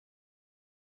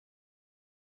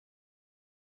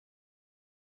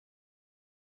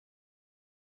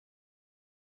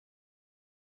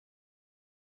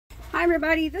Hi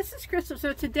everybody, this is Crystal.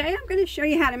 So today I'm going to show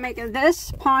you how to make this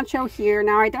poncho here.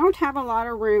 Now I don't have a lot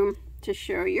of room to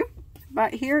show you,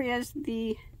 but here is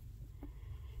the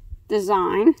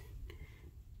design.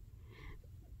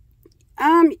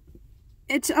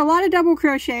 It's a lot of double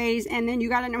crochets, and then you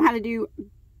got to know how to do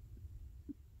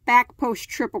back post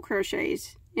triple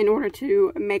crochets in order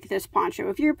to make this poncho.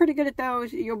 If you're pretty good at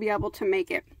those, you'll be able to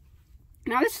make it.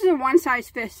 Now this is a one size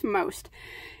fits most.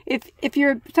 If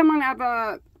you're someone of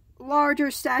a larger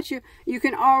stature, you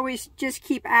can always just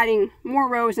keep adding more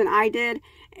rows than I did,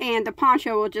 and the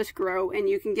poncho will just grow, and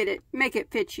you can make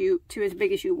it fit you to as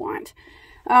big as you want.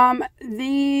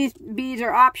 These beads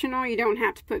are optional. You don't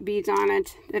have to put beads on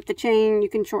it. If the chain, you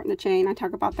can shorten the chain. I'll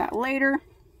talk about that later.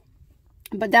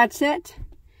 But that's it.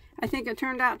 I think it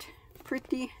turned out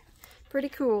pretty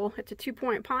cool. It's a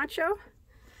 2-point poncho.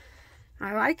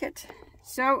 I like it.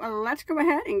 So let's go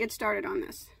ahead and get started on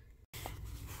this.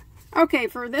 Okay,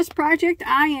 for this project,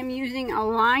 I am using a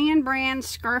Lion brand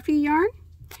Scarfy yarn.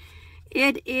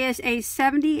 It is a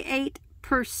 78%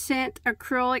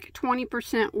 acrylic,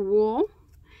 20% wool,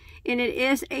 and it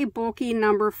is a bulky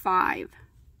number 5.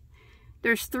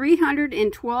 There's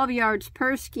 312 yards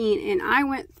per skein, and I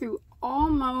went through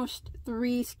almost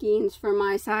 3 skeins for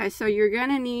my size, so you're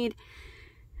gonna need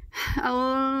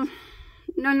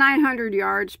 900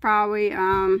 yards probably.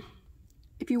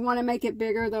 If you want to make it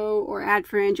bigger though, or add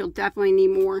fringe, you'll definitely need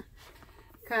more,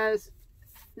 because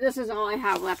this is all I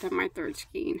have left of my 3rd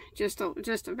skein. Just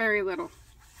a very little.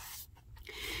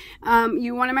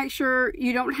 You want to make sure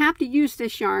you don't have to use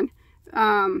this yarn,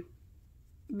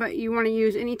 but you want to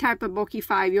use any type of bulky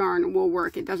 5 yarn will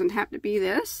work. It doesn't have to be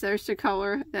this. There's the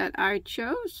color that I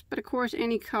chose, but of course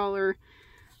any color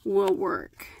will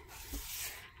work.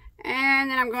 And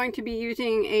then I'm going to be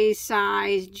using a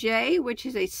size J, which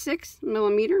is a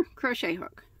 6mm crochet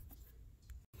hook.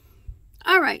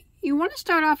 Alright, you want to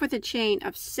start off with a chain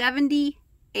of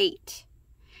 78.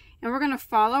 And we're going to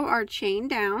follow our chain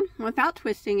down without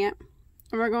twisting it.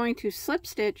 And we're going to slip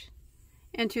stitch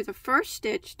into the first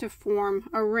stitch to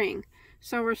form a ring.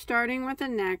 So we're starting with the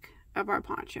neck of our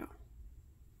poncho.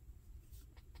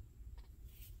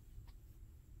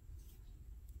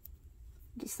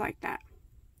 Just like that.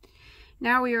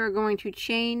 Now we are going to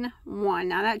chain 1.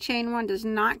 Now that chain 1 does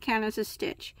not count as a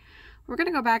stitch. We're going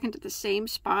to go back into the same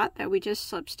spot that we just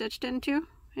slip stitched into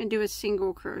and do a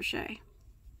single crochet.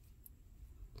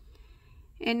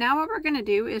 And now what we're going to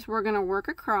do is we're going to work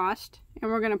across,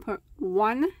 and we're going to put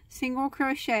 1 single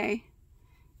crochet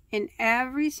in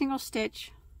every single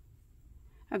stitch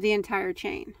of the entire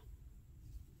chain.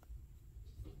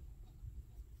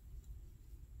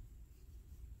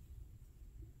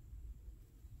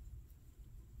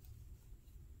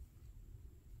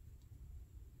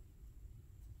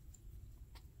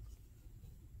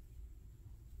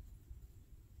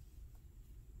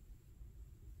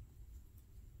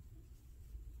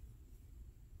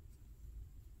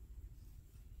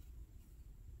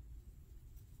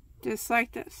 Just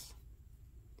like this.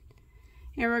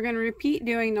 And we're going to repeat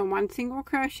doing the 1 single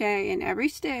crochet in every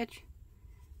stitch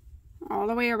all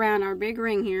the way around our big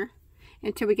ring here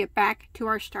until we get back to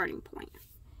our starting point.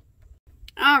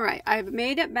 Alright, I've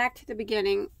made it back to the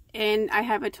beginning, and I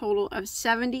have a total of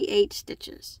 78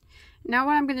 stitches. Now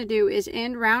what I'm going to do is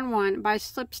end round 1 by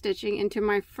slip stitching into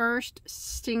my first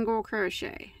single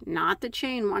crochet. Not the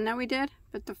chain 1 that we did,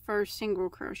 but the first single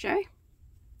crochet.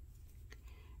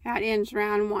 That ends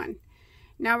round 1.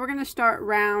 Now we're going to start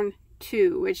round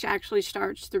 2, which actually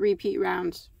starts the repeat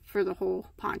rounds for the whole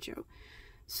poncho.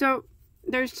 So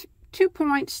there's 2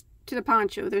 points to the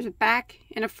poncho. There's a back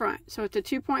and a front. So it's a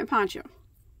 2-point poncho.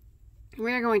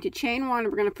 We are going to chain 1,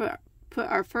 and we're going to put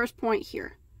our first point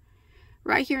here.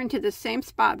 Right here into the same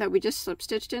spot that we just slip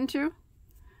stitched into.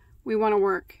 We want to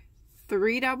work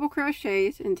 3 double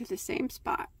crochets into the same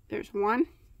spot. There's 1,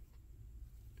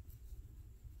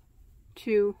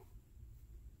 2,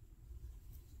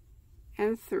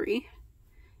 and 3.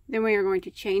 Then we are going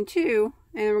to chain 2,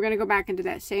 and then we're going to go back into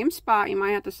that same spot. You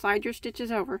might have to slide your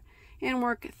stitches over and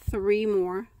work 3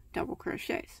 more double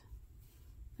crochets.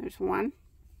 There's 1,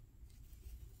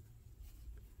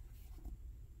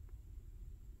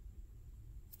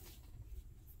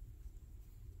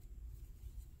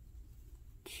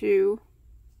 2,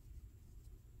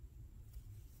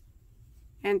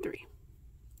 and 3.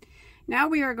 Now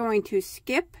we are going to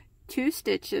skip 2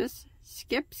 stitches,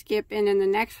 skip, and in the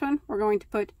next one we're going to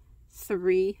put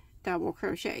 3 double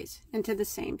crochets into the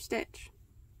same stitch.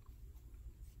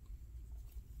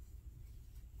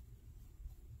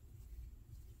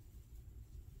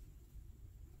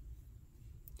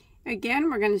 Again,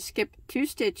 we're going to skip 2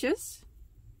 stitches,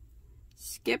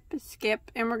 skip,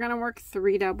 skip, and we're going to work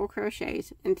 3 double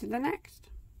crochets into the next.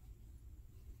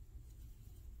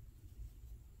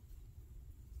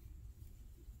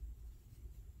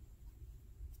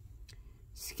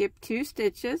 Skip 2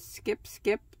 stitches, skip,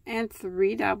 skip, and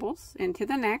 3 doubles into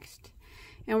the next.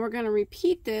 And we're going to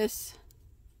repeat this,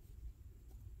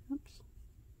 oops,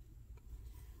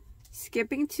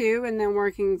 skipping 2 and then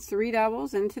working 3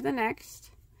 doubles into the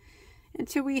next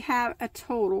until we have a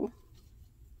total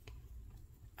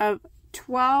of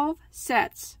 12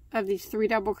 sets of these 3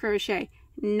 double crochet,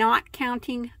 not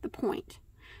counting the point.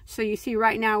 So you see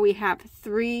right now we have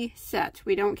 3 sets.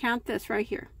 We don't count this right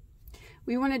here.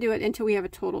 We want to do it until we have a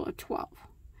total of 12.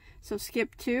 So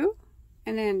skip 2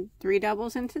 and then 3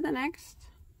 doubles into the next.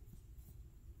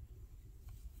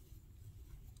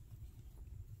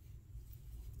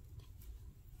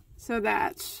 So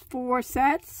that's 4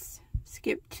 sets,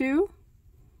 skip 2,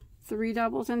 3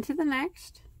 doubles into the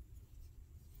next,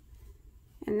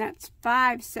 and that's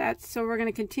 5 sets. So we're going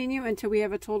to continue until we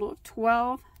have a total of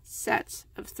 12 sets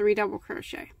of 3 double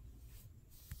crochet.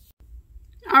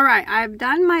 All right, I've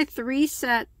done my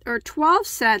 12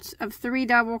 sets of 3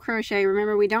 double crochet.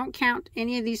 Remember, we don't count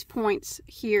any of these points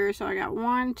here. So I got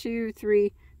 1, 2,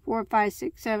 3, 4, 5,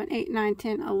 6, 7, 8, 9,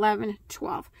 10, 11,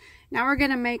 12. Now we're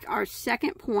going to make our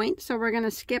second point. So we're going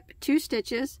to skip 2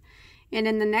 stitches, and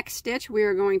in the next stitch we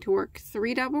are going to work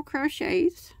 3 double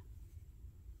crochets,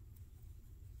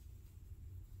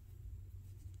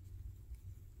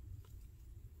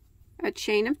 a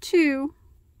chain of 2,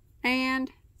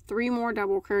 and 3 more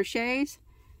double crochets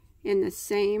in the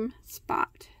same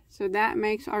spot. So that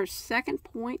makes our second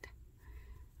point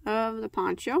of the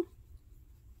poncho.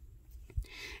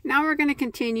 Now we're going to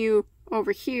continue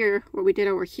over here what we did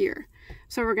over here.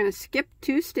 So we're going to skip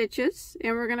 2 stitches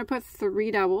and we're going to put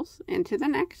 3 doubles into the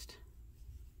next.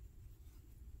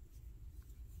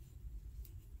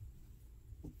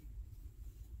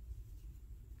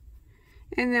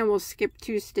 And then we'll skip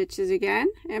 2 stitches again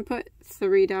and put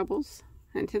 3 doubles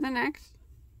into the next.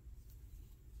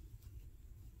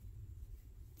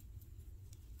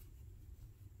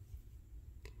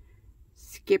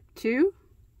 Skip 2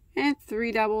 and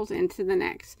 3 doubles into the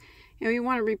next. And we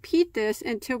want to repeat this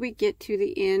until we get to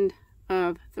the end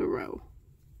of the row.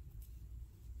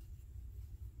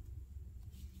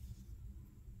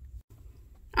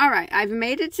 Alright, I've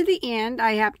made it to the end.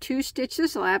 I have 2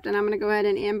 stitches left, and I'm going to go ahead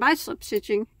and end by slip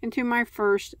stitching into my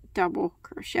first double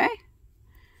crochet.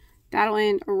 That'll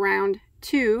end around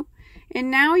 2.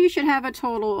 And now you should have a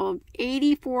total of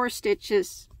 84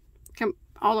 stitches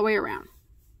all the way around.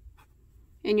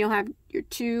 And you'll have your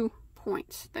 2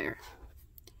 points there.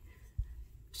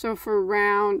 So for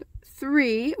round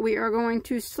 3, we are going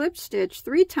to slip stitch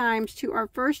 3 times to our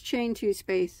first chain 2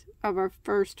 space of our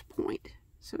first point.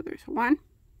 So there's 1,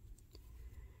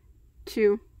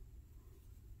 2,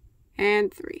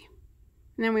 and 3.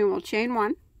 And then we will chain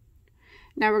 1.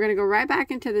 Now we're going to go right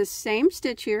back into the same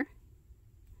stitch here,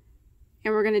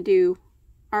 and we're going to do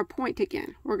our point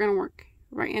again. We're going to work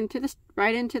right into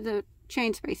the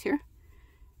chain space here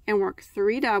and work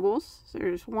 3 doubles. So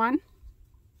there's 1,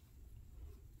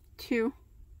 2,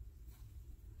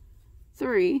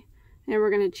 3, and we're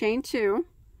going to chain 2,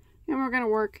 and we're going to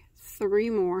work 3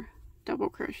 more double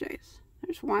crochets.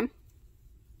 There's 1,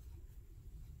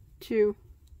 2,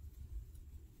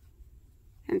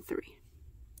 and 3.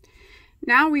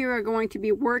 Now we are going to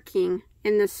be working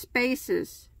in the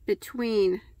spaces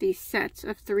between these sets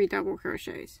of 3 double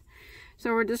crochets.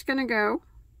 So we're just going to go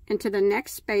into the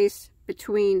next space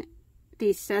between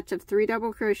these sets of 3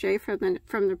 double crochet from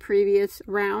the previous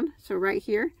round, so right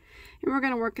here, and we're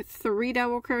going to work 3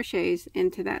 double crochets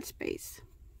into that space.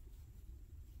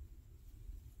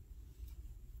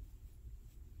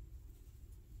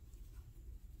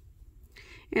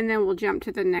 And then we'll jump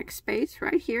to the next space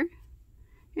right here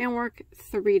and work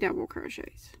 3 double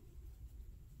crochets.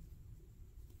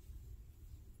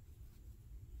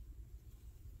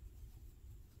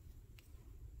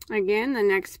 Again, the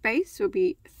next space will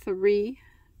be 3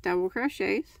 double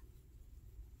crochets.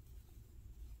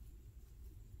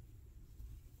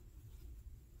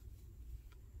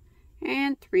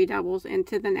 And 3 doubles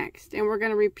into the next. And we're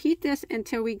going to repeat this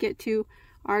until we get to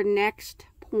our next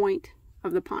point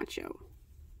of the poncho.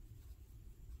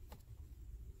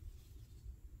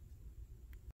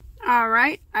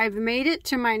 Alright, I've made it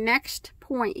to my next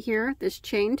point here, this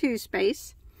chain 2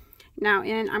 space. Now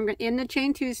in the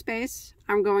chain 2 space,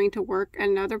 I'm going to work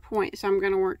another point. So I'm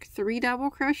going to work 3 double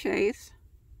crochets.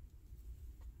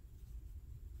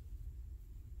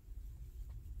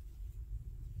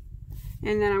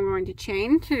 And then I'm going to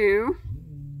chain 2.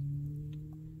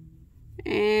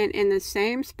 And in the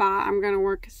same spot, I'm going to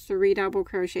work 3 double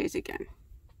crochets again.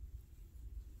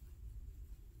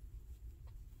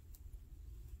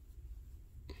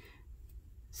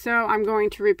 So I'm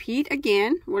going to repeat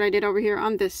again what I did over here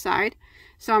on this side.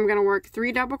 So I'm going to work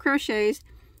 3 double crochets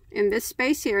in this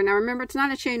space here. Now remember, it's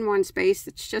not a chain 1 space,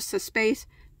 it's just a space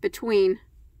between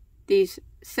these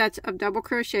sets of double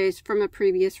crochets from the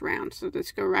previous round. So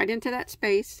let's go right into that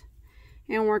space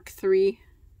and work 3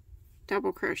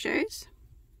 double crochets.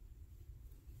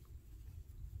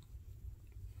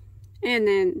 And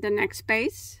then the next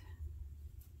space,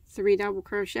 3 double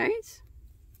crochets.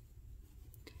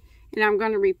 And I'm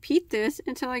going to repeat this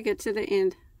until I get to the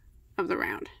end of the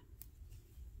round.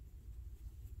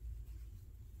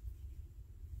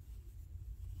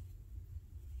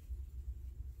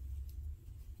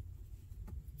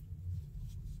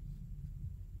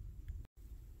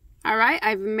 Alright,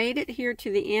 I've made it here to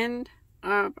the end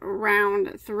of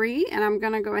round 3, and I'm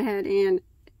going to go ahead and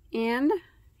end.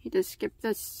 You just skip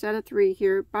this set of 3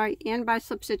 here by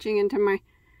slip stitching into my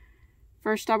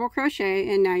first double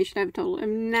crochet, and now you should have a total of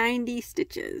 90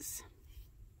 stitches.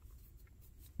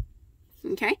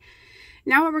 Okay,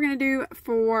 now what we're going to do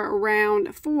for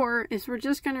round 4 is we're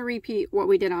just going to repeat what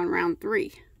we did on round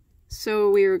 3. So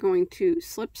we are going to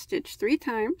slip stitch 3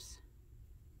 times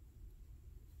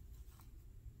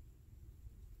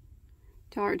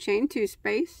to our chain 2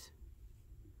 space,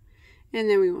 and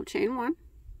then we will chain 1.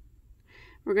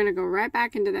 We're going to go right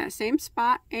back into that same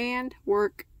spot and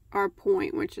work our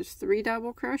point, which is 3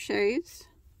 double crochets,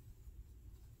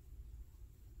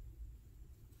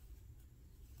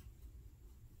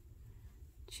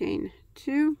 chain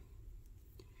 2,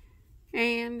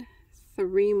 and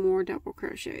 3 more double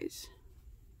crochets.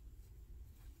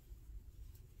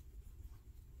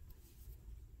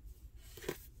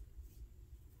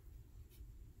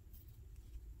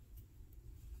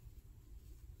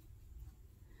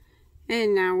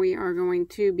 And now we are going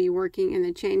to be working in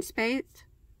the chain space,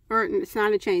 or it's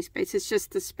not a chain space, it's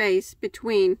just the space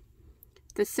between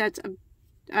the sets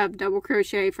of double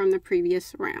crochet from the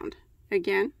previous round.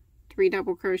 Again, 3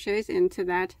 double crochets into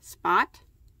that spot.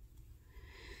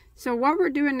 So what we're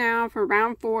doing now for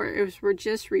round 4 is we're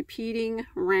just repeating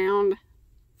round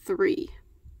 3.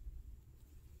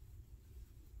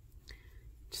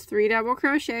 Just 3 double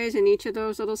crochets in each of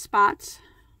those little spots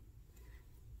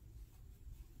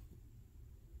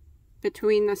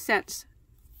between the sets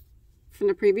from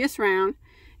the previous round,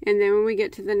 and then when we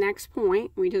get to the next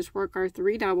point, we just work our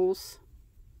 3 doubles,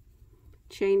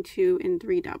 chain 2 and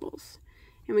 3 doubles,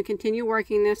 and we continue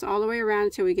working this all the way around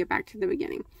until we get back to the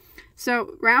beginning.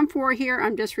 So round 4 here,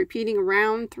 I'm just repeating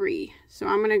round 3. So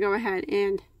I'm going to go ahead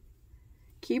and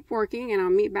keep working, and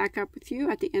I'll meet back up with you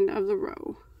at the end of the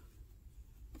row.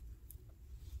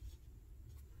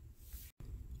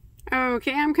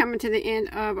 Okay, I'm coming to the end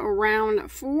of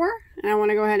round 4, and I want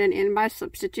to go ahead and end by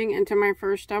slip stitching into my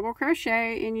first double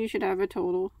crochet, and you should have a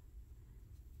total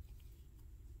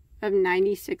of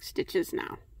 96 stitches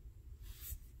now.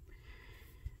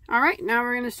 Alright, now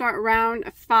we're going to start round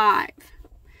 5.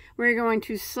 We're going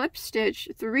to slip stitch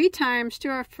 3 times to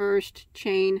our first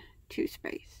chain 2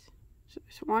 space. So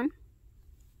there's 1,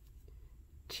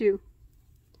 2,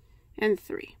 and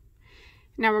 3.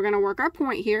 Now we're going to work our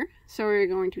point here, so we're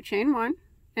going to chain 1,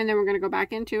 and then we're going to go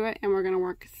back into it, and we're going to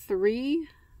work 3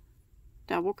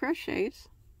 double crochets,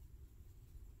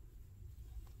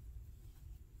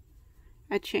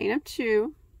 a chain of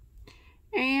 2,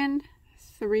 and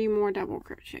 3 more double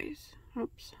crochets.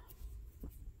 Oops.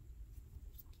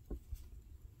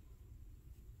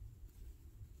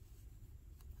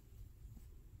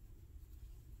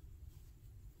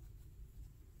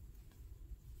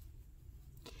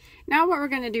 Now what we're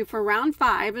going to do for round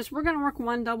 5 is we're going to work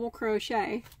 1 double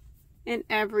crochet in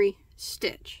every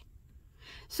stitch.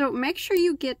 So make sure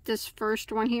you get this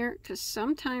first one here, because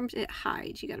sometimes it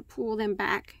hides. You got to pull them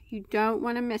back. You don't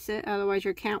want to miss it, otherwise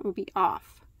your count will be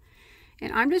off.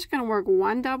 And I'm just going to work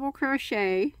 1 double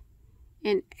crochet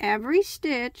in every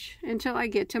stitch until I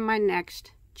get to my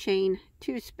next chain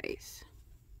 2 space.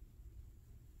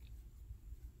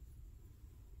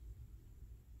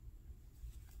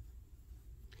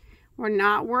 We're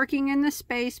not working in the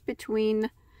space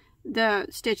between the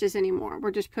stitches anymore.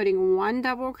 We're just putting 1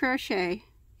 double crochet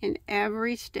in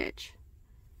every stitch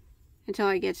until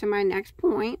I get to my next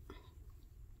point.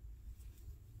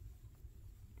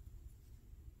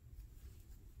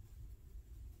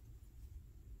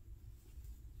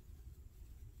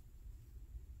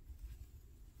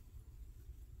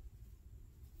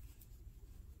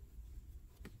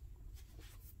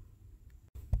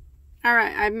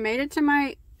 Alright, I've made it to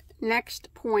my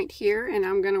next point here, and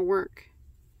I'm going to work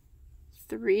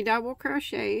 3 double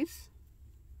crochets,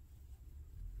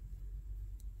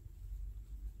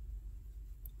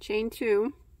 chain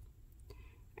 2,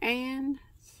 and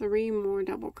 3 more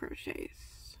double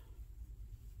crochets,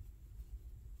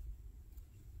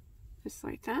 just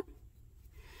like that.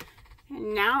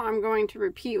 And now I'm going to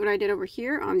repeat what I did over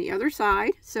here on the other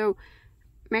side. So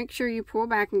make sure you pull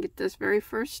back and get this very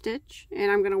first stitch,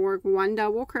 and I'm going to work 1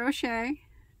 double crochet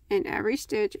in every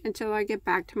stitch until I get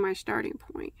back to my starting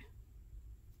point.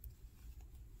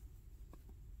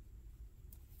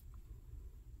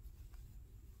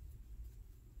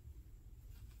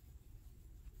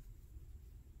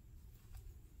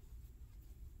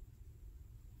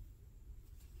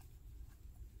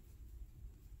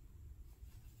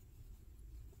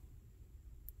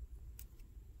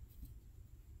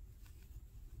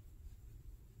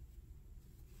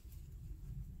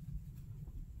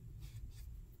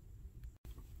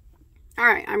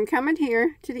 Alright, I'm coming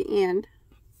here to the end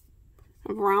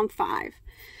of round 5.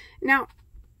 Now,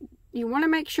 you want to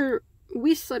make sure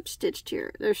we slip stitched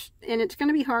here. And it's going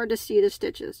to be hard to see the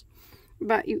stitches.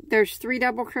 But there's 3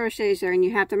 double crochets there, and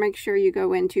you have to make sure you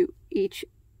go into each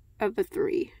of the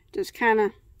 3. Just kind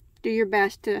of do your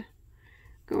best to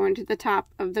go into the top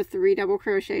of the 3 double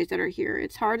crochets that are here.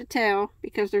 It's hard to tell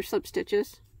because they're slip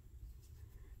stitches.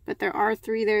 But there are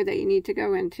 3 there that you need to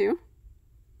go into.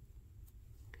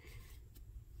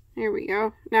 There we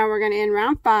go. Now we're going to end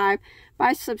round 5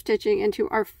 by slip stitching into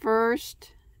our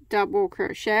first double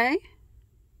crochet.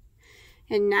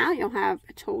 And now you'll have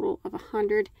a total of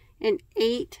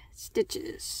 108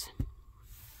 stitches.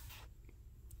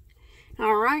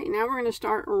 Alright, now we're going to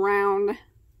start round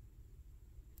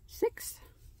 6.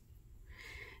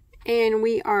 And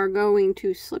we are going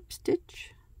to slip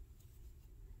stitch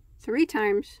 3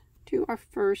 times to our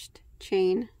first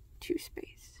chain 2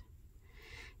 space.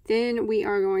 Then we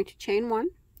are going to chain 1,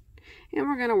 and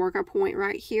we're going to work our point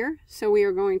right here. So we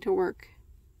are going to work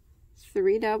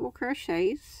 3 double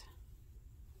crochets,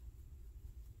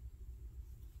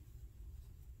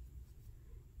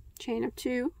 chain of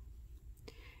 2,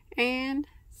 and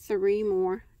 3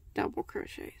 more double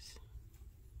crochets,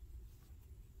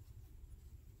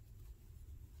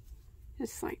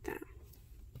 just like that.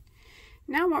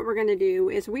 Now what we're going to do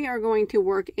is we are going to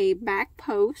work a back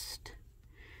post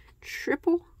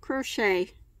triple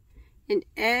crochet in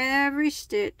every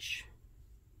stitch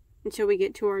until we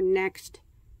get to our next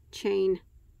chain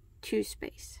 2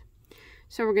 space.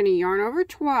 So we're going to yarn over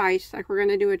twice like we're going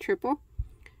to do a triple,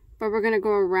 but we're going to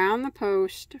go around the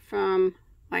post from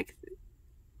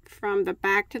the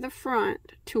back to the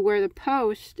front to where the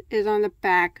post is on the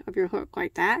back of your hook,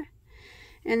 like that.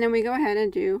 And then we go ahead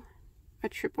and do a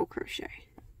triple crochet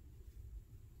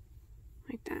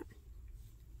like that.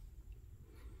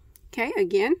 Okay,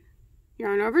 again,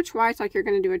 yarn over twice like you're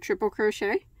going to do a triple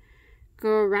crochet. Go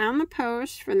around the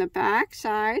post from the back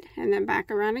side and then back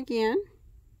around again.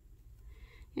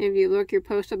 And if you look, your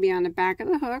post will be on the back of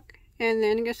the hook, and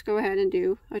then just go ahead and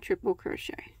do a triple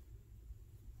crochet.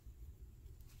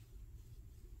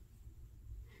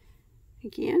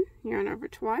 Again, yarn over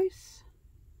twice.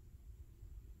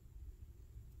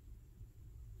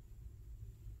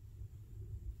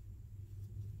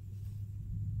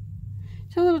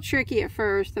 It's a little tricky at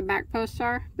first, the back posts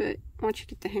are, but once you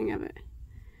get the hang of it,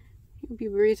 you'll be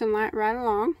breezing right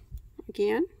along.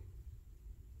 Again.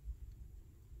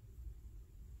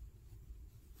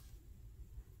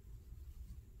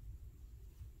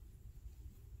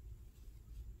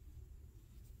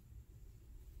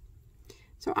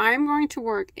 So I'm going to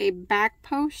work a back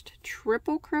post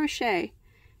triple crochet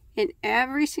in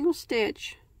every single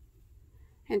stitch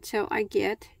until I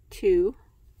get to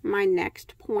my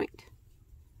next point.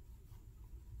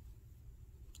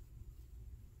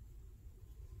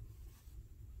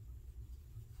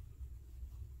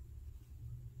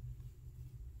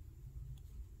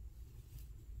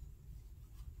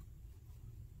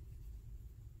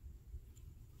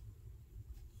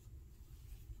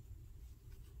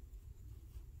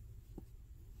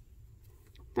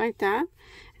 Like that.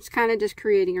 It's kind of just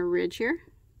creating a ridge here,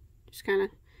 just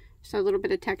a little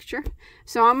bit of texture.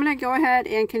 So I'm going to go ahead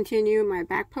and continue my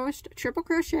back post triple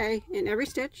crochet in every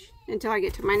stitch until I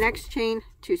get to my next chain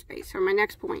 2 space, or my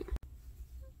next point.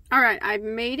 Alright, I've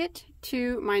made it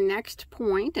to my next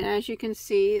point, and as you can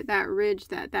see, that ridge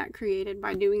that created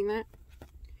by doing that.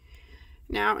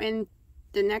 Now in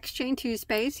the next chain 2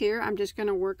 space here, I'm just going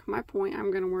to work my point. I'm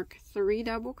going to work 3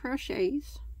 double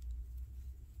crochets,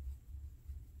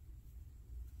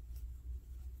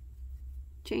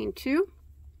 chain 2,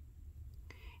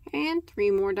 and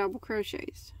 3 more double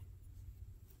crochets.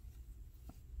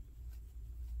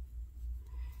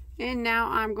 And now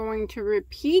I'm going to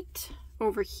repeat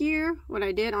over here what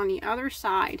I did on the other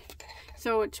side.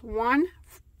 So it's 1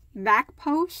 back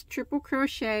post triple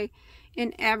crochet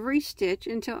in every stitch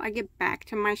until I get back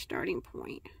to my starting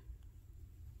point.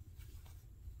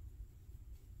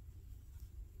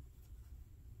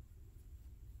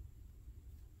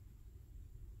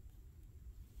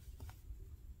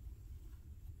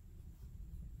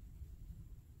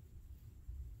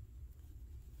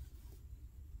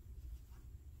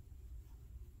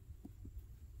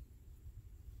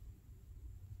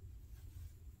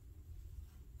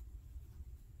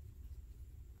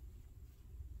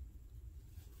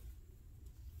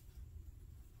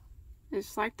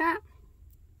 Just like that,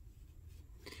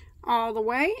 all the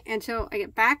way until I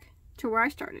get back to where I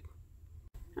started.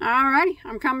 Alrighty,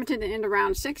 I'm coming to the end of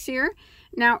round 6 here.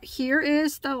 Now here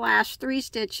is the last 3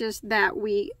 stitches that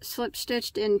we slip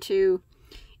stitched into,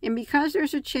 and because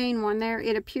there's a chain 1 there,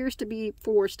 it appears to be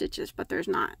 4 stitches, but there's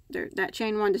not. That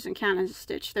chain 1 doesn't count as a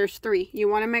stitch. There's 3. You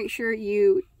want to make sure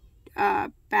you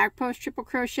back post triple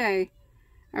crochet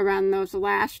around those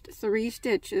last 3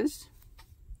 stitches.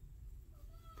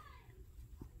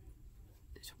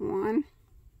 1,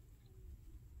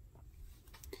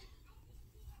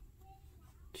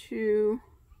 2,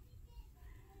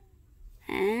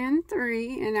 and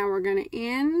 3, and now we're going to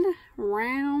end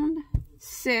round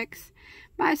 6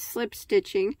 by slip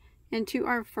stitching into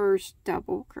our first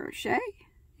double crochet,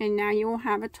 and now you will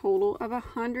have a total of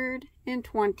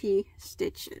 120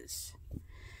 stitches.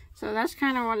 So that's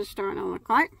kind of what it's starting to look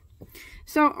like.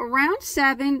 So round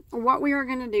 7, what we are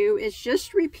going to do is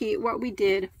just repeat what we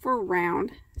did for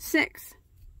round 6.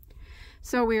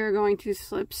 So we are going to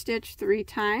slip stitch 3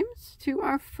 times to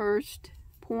our first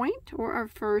point, or our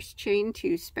first chain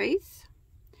 2 space,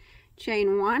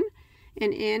 chain 1,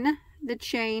 and in the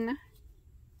chain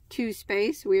 2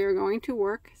 space we are going to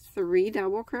work 3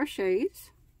 double crochets,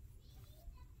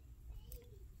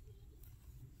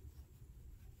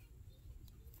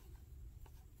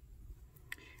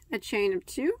 a chain of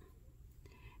 2,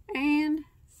 and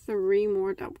 3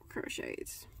 more double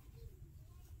crochets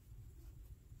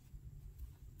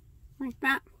like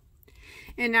that.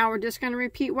 And now we're just going to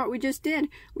repeat what we just did.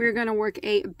 We're going to work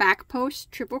a back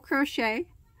post triple crochet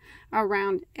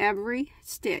around every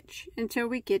stitch until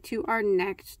we get to our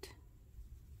next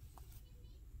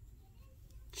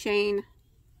chain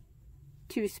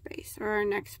 2 space, or our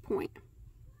next point,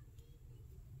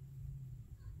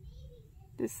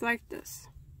 just like this.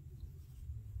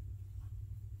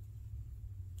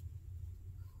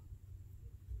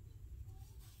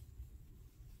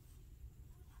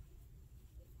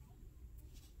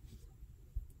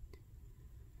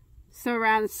 So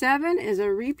round 7 is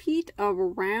a repeat of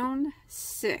round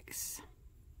 6.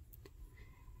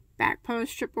 Back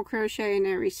post triple crochet in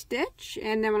every stitch,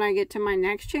 and then when I get to my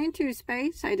next chain 2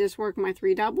 space, I just work my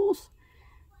 3 doubles,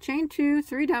 chain 2,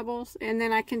 3 doubles, and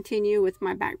then I continue with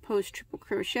my back post triple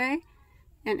crochet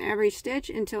in every stitch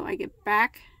until I get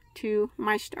back to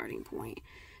my starting point.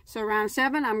 So round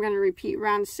 7, I'm going to repeat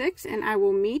round 6, and I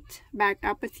will meet back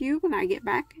up with you when I get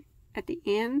back at the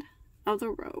end of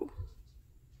the row.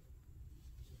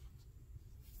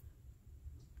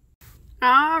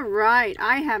 Alright,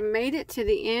 I have made it to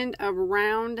the end of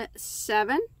round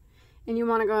 7, and you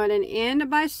want to go ahead and end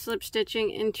by slip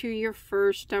stitching into your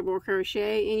first double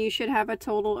crochet, and you should have a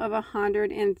total of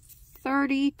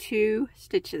 132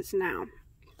 stitches now.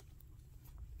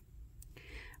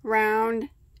 Round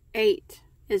 8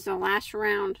 is the last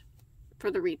round for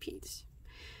the repeats.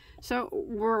 So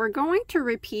we're going to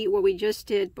repeat what we just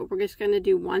did, but we're just going to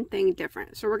do one thing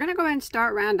different. So we're going to go ahead and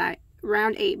start round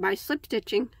 8 by slip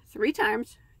stitching 3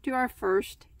 times to our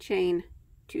first chain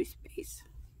 2 space.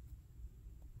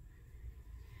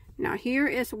 Now here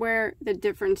is where the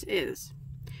difference is.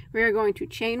 We are going to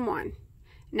chain 1.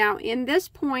 Now in this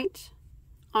point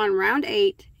on round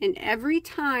 8, and every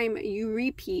time you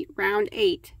repeat round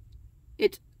 8,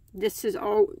 this is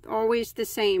always the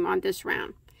same on this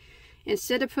round.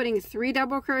 Instead of putting 3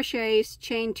 double crochets,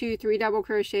 chain 2, 3 double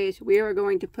crochets, we are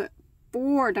going to put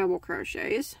 4 double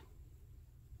crochets,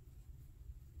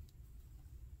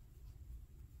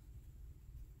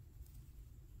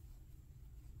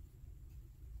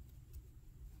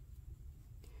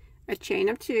 a chain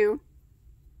of 2,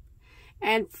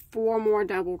 and 4 more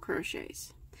double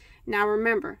crochets. Now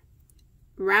remember,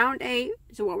 round 8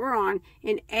 is what we're on,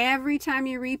 and every time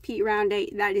you repeat round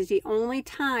 8, that is the only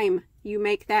time you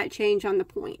make that change on the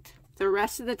point. The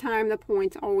rest of the time the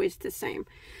point's always the same.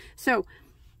 So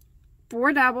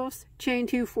 4 doubles, chain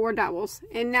 2, 4 doubles,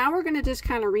 and now we're going to just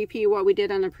kind of repeat what we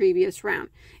did on the previous round.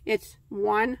 It's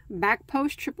 1 back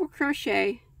post triple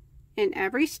crochet in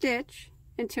every stitch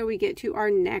until we get to our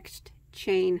next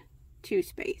chain 2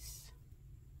 space.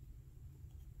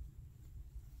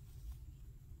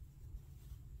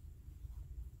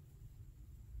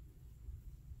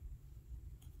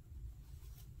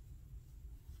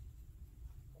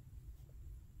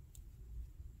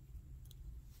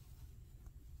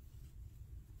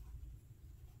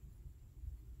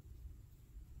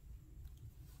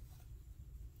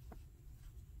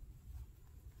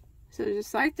 So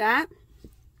just like that.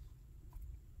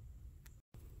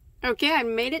 Okay, I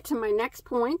made it to my next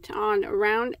point on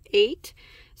round 8.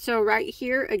 So right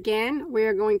here again,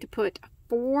 we're going to put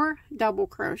 4 double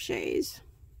crochets.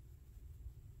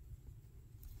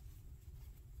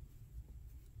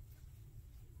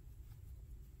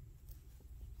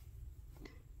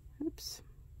 Oops.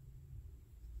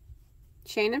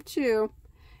 Chain of 2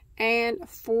 and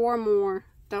 4 more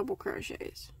double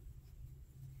crochets.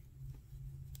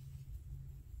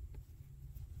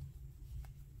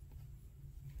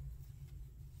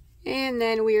 And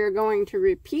then we are going to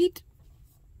repeat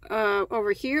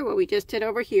over here what we just did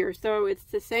over here. So it's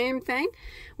the same thing.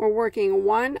 We're working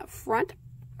one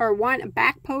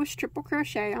back post triple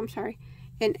crochet,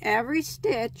 in every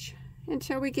stitch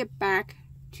until we get back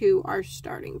to our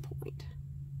starting point.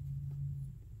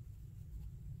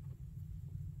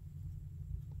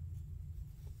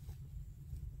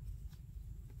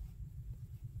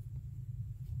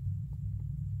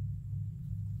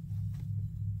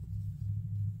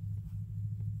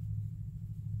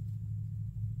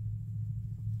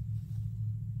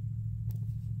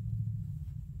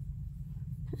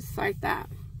 Just like that.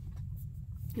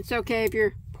 It's okay if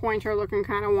your points are looking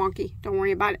kind of wonky. Don't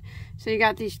worry about it. So you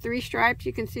got these 3 stripes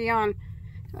you can see on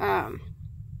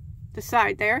the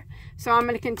side there. So I'm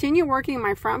going to continue working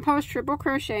my front post triple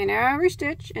crochet in every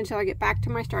stitch until I get back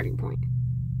to my starting point.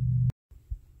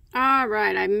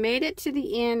 Alright, I made it to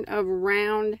the end of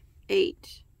round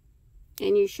 8.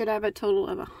 And you should have a total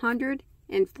of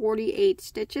 148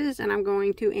 stitches. And I'm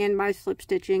going to end by slip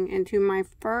stitching into my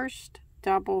first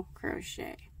double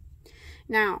crochet.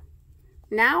 Now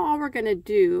all we're going to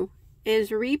do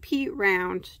is repeat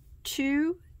rounds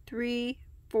 2, 3,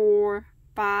 4,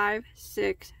 5,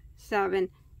 6, 7,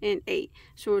 and 8.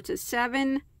 So it's a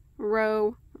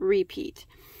 7-row repeat.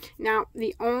 Now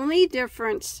the only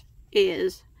difference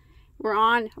is we're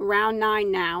on round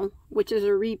 9 now, which is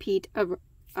a repeat of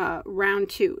round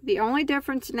 2. The only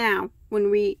difference now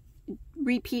when we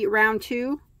repeat round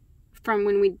 2 from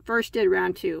when we first did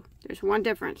round 2, there's one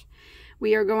difference.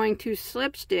 We are going to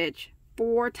slip stitch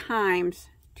 4 times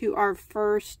to our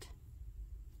first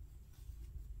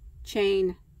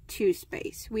chain 2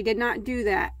 space. We did not do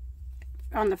that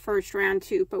on the first round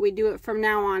 2, but we do it from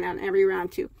now on every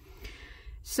round 2.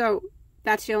 So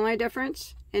that's the only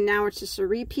difference. And now it's just a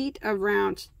repeat of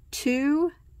rounds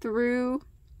 2 through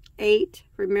 8.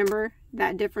 Remember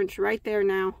that difference right there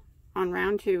now on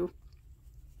round 2.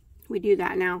 We do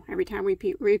that now every time we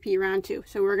repeat round 2.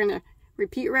 So we're going to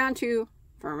repeat round 2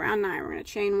 for round 9. We're going to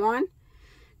chain 1,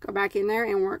 go back in there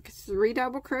and work 3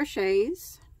 double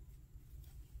crochets.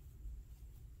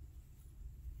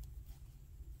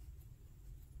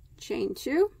 Chain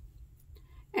 2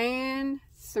 and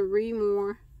 3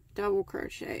 more double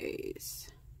crochets.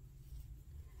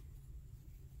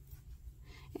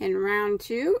 And round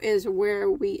 2 is where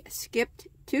we skipped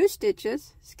 2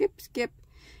 stitches, skip,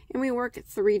 and we work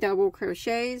 3 double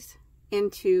crochets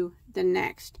into the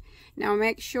next. Now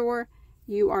make sure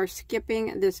you are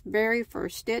skipping this very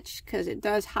first stitch because it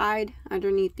does hide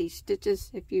underneath these stitches.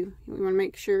 If you want to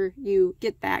make sure you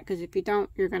get that, because if you don't,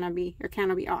 your count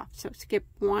will be off. So skip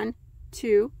 1,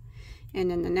 2,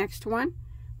 and then the next one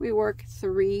we work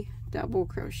 3 double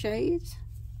crochets.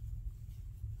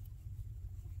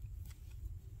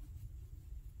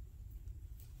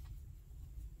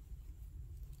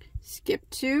 Skip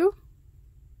 2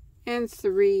 and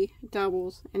 3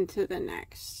 doubles into the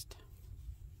next.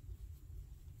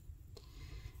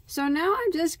 So now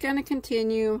I'm just going to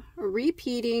continue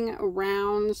repeating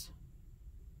rounds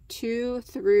 2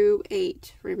 through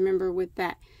 8. Remember, with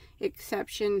that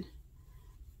exception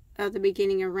of the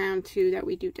beginning of round 2 that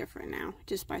we do different now,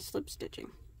 just by slip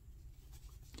stitching.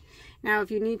 Now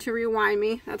if you need to rewind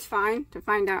me, that's fine, to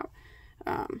find out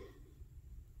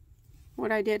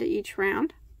what I did at each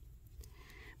round.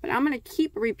 But I'm going to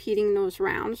keep repeating those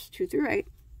rounds 2 through 8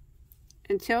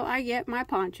 until I get my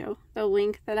poncho the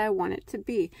length that I want it to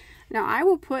be. Now I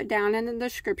will put down in the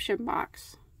description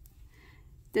box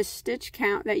the stitch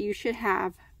count that you should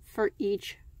have for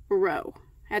each row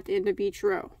at the end of each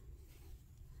row.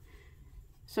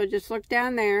 So just look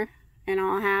down there and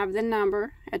I'll have the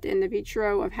number at the end of each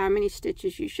row of how many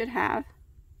stitches you should have.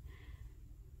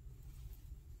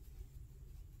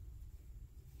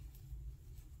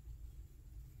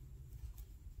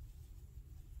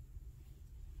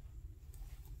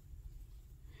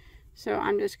 So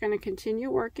I'm just going to continue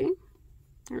working,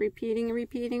 repeating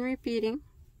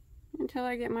until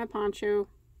I get my poncho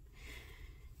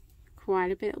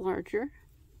quite a bit larger.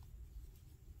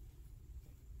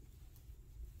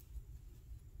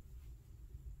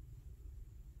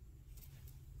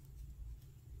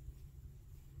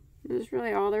 This is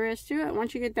really all there is to it.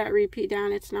 Once you get that repeat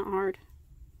down, it's not hard.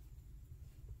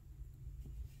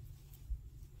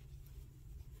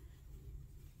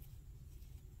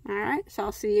 Alright, so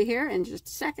I'll see you here in just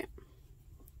a second.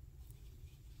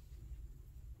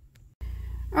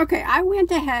 Okay, I went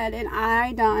ahead and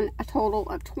I done a total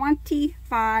of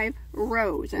 25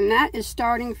 rows, and that is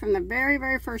starting from the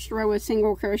very first row of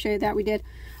single crochet that we did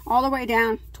all the way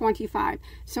down 25.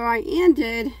 So I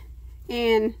ended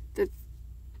in the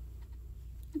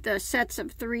sets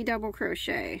of 3 double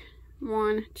crochet.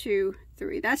 1, 2,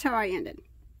 3. That's how I ended.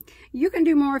 You can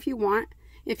do more if you want.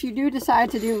 If you do decide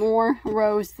to do more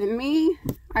rows than me,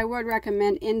 I would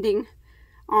recommend ending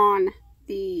on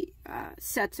the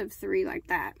sets of 3 like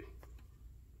that.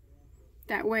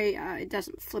 That way it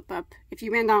doesn't flip up. If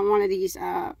you end on one of these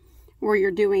where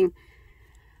you're doing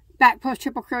back post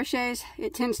triple crochets,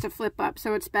 it tends to flip up,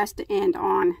 so it's best to end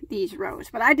on these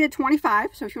rows. But I did 25,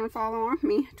 so if you want to follow along with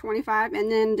me, 25,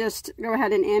 and then just go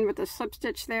ahead and end with a slip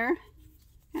stitch there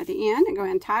at the end, and go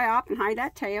ahead and tie off and hide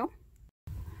that tail.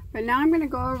 But now I'm going to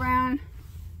go around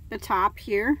the top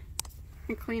here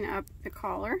and clean up the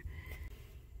collar.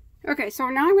 Okay, so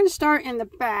now I'm going to start in the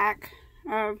back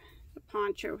of the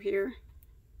poncho here.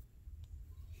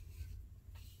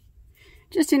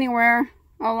 Just anywhere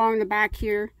along the back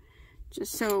here,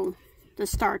 just so the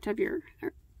start of your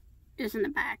is in the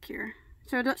back here.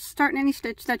 So just start any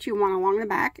stitch that you want along the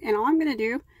back, and all I'm going to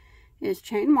do is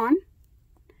chain 1.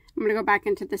 I'm going to go back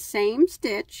into the same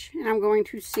stitch, and I'm going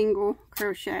to single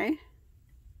crochet.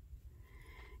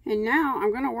 And now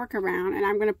I'm going to work around, and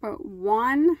I'm going to put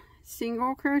 1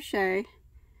 single crochet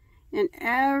in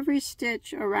every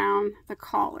stitch around the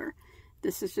collar.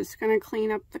 This is just going to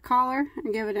clean up the collar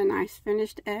and give it a nice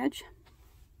finished edge.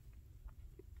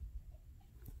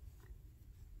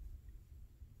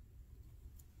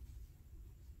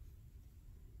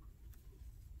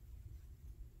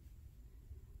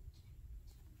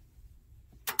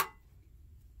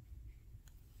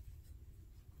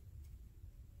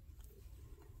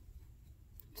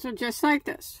 So just like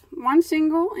this, 1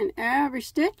 single in every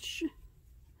stitch,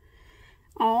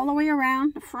 all the way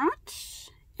around the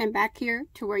front and back here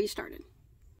to where you started.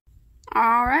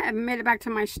 Alright, I've made it back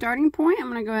to my starting point. I'm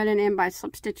going to go ahead and end by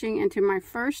slip stitching into my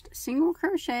first single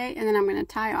crochet, and then I'm going to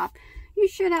tie off. You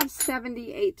should have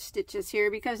 78 stitches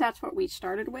here because that's what we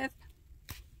started with.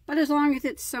 But as long as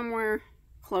it's somewhere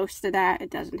close to that, it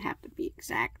doesn't have to be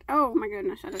exact. Oh my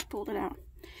goodness, I just pulled it out.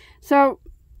 So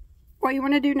what you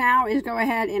want to do now is go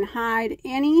ahead and hide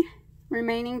any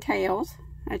remaining tails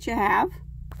that you have.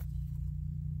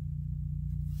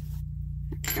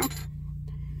 There we go.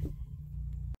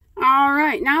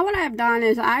 Alright, now what I've done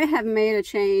is I have made a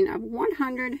chain of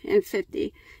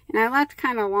 150, and I left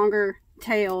kind of longer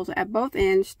tails at both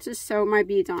ends to sew my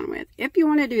beads on with. If you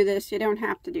want to do this, you don't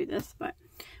have to do this, but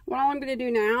what all I'm going to do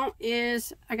now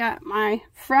is I got my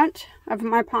front of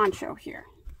my poncho here.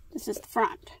 This is the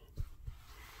front.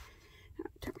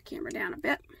 Turn my camera down a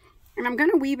bit, and I'm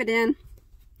going to weave it in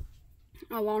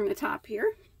along the top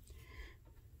here.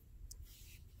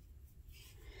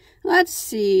 Let's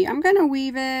see, I'm going to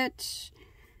weave it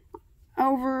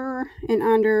over and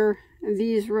under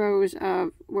these rows of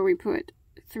where we put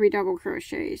 3 double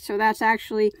crochets. So that's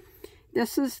actually,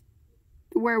 this is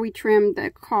where we trimmed the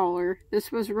collar.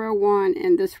 This was row 1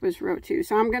 and this was row 2.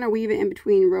 So I'm going to weave it in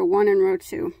between row 1 and row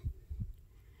 2.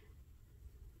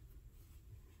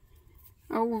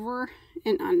 Over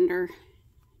and under,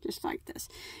 just like this.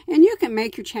 And you can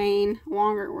make your chain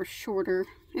longer or shorter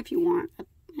if you want.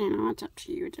 You know, it's up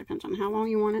to you. It depends on how long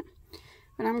you want it.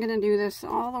 But I'm going to do this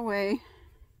all the way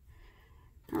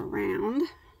around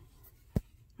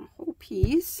the whole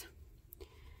piece.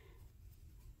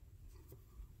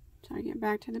 So I get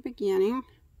back to the beginning.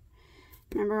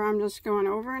 Remember, I'm just going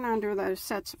over and under those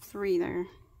sets of 3 there.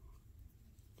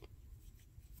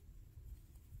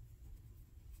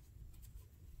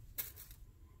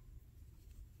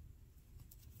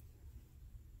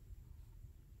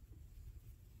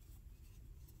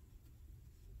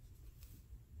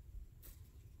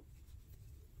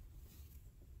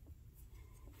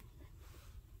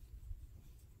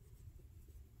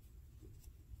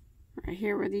 Right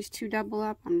here where these 2 double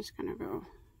up, I'm just going to go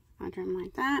under them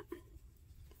like that.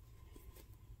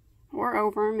 Or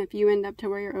over them. If you end up to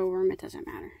where you're over them, it doesn't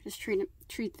matter. Just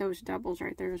treat those doubles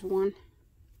right there as one.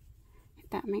 If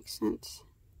that makes sense.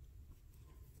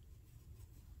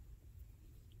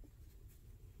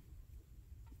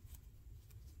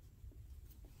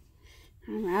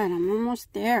 Alright, I'm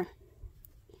almost there.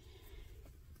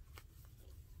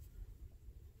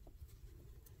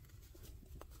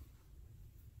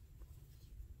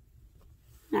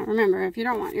 Now remember, if you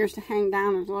don't want yours to hang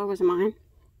down as low as mine,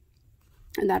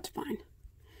 and that's fine.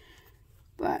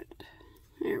 But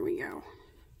there we go.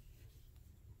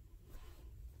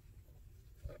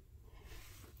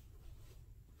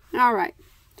 Alright,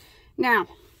 now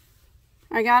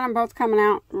I got them both coming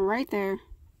out right there.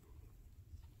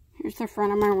 Here's the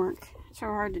front of my work. It's so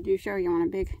hard to show you on a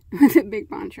big with a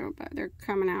big poncho, but they're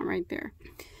coming out right there.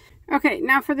 Okay,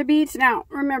 now for the beads. Now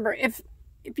remember, if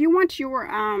you want your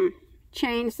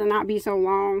chains to not be so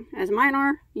long as mine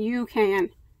are, you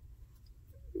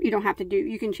don't have to do,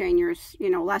 you can chain yours, you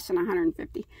know, less than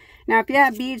 150. Now if you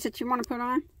have beads that you want to put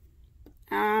on,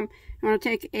 you want to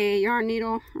take a yarn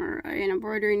needle or an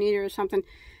embroidery needle or something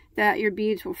that your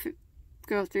beads will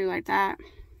go through like that.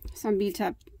 Some beads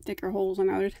have thicker holes than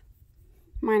others.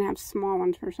 Mine have small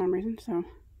ones for some reason, so.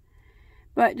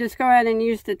 But just go ahead and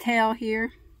use the tail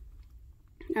here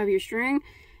of your string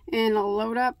and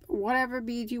load up whatever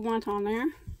beads you want on there.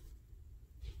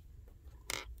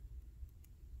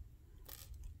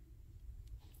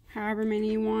 However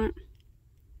many you want.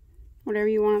 Whatever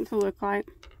you want it to look like.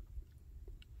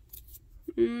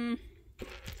 Mine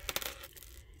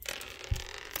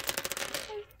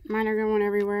are going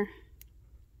everywhere.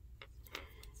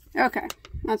 Okay,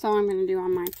 that's all I'm going to do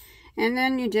on mine. And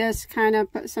then you just kind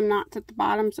of put some knots at the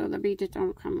bottom so the beads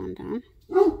don't come undone.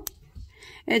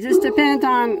 It just depends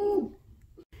on...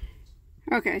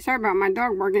 Okay, sorry about my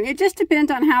dog barking. It just depends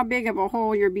on how big of a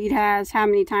hole your bead has, how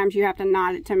many times you have to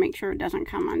knot it to make sure it doesn't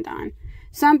come undone.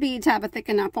 Some beads have a thick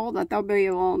enough hole that they'll be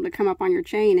able to come up on your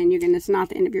chain and you can just knot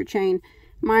the end of your chain.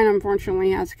 Mine,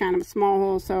 unfortunately, has kind of a small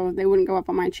hole, so they wouldn't go up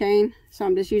on my chain. So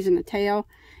I'm just using the tail,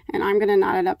 and I'm going to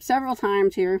knot it up several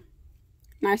times here,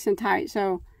 nice and tight,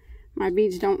 so my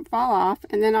beads don't fall off.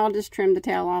 And then I'll just trim the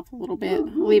tail off a little bit,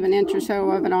 leave an inch or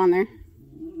so of it on there,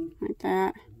 like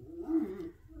that.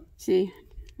 See,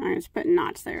 I'm just putting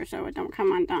knots there so it don't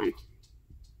come undone.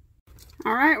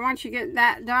 Alright, once you get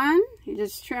that done, you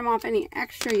just trim off any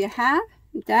extra you have.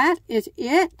 That is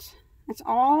it. That's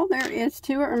all there is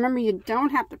to it. Remember, you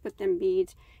don't have to put them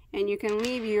beads, and you can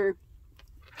leave your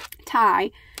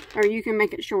tie, or you can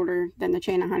make it shorter than the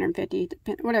chain 150,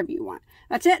 whatever you want.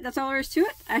 That's it. That's all there is to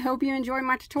it. I hope you enjoyed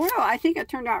my tutorial. I think it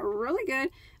turned out really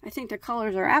good. I think the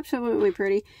colors are absolutely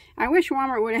pretty. I wish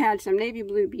Walmart would have had some navy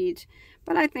blue beads,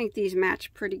 but I think these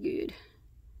match pretty good.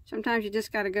 Sometimes you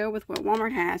just got to go with what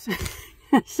Walmart has.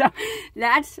 So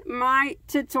that's my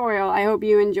tutorial. I hope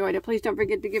you enjoyed it. Please don't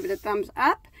forget to give it a thumbs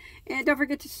up. And don't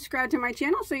forget to subscribe to my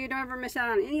channel so you don't ever miss out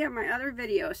on any of my other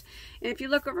videos. And if you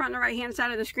look over on the right hand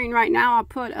side of the screen right now, I'll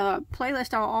put a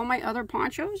playlist of all my other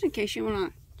ponchos in case you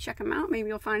want to check them out. Maybe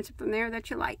you'll find something there that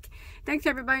you like. Thanks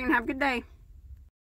everybody and have a good day.